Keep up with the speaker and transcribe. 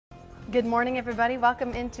Good morning, everybody.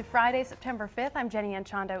 Welcome into Friday, September 5th. I'm Jenny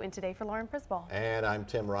Anchondo in Today for Lauren Prisball. And I'm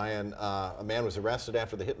Tim Ryan. A man was arrested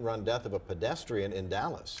after the hit-and-run death of a pedestrian in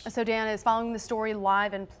Dallas. So Dan is following the story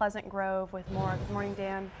live in Pleasant Grove with more. Good morning,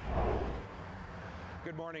 Dan.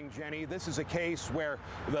 Good morning, Jenny. This is a case where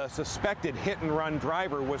the suspected hit-and-run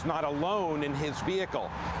driver was not alone in his vehicle.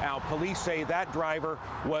 Now, police say that driver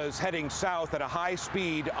was heading south at a high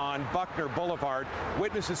speed on Buckner Boulevard.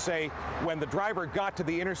 Witnesses say when the driver got to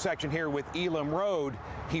the intersection here with Elam Road,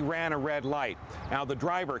 he ran a red light. Now, the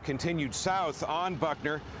driver continued south on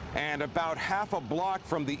Buckner, and about half a block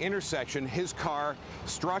from the intersection, his car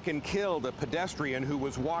struck and killed a pedestrian who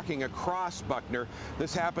was walking across Buckner.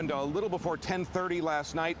 This happened a little before 10:30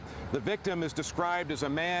 last night. The victim is described as a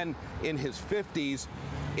man in his 50s.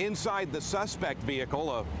 Inside the suspect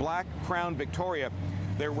vehicle, a black Crown Victoria,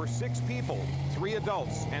 there were 6 people, 3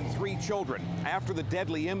 adults and 3 children. After the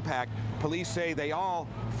deadly impact, police say they all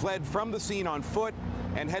fled from the scene on foot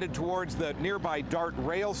and headed towards the nearby Dart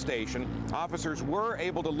rail station. Officers were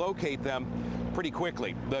able to locate them pretty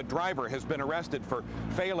quickly. The driver has been arrested for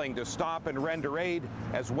failing to stop and render aid,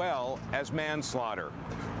 as well as manslaughter.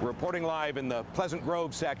 Reporting live in the Pleasant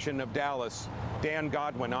Grove section of Dallas, Dan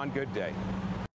Godwin on Good Day.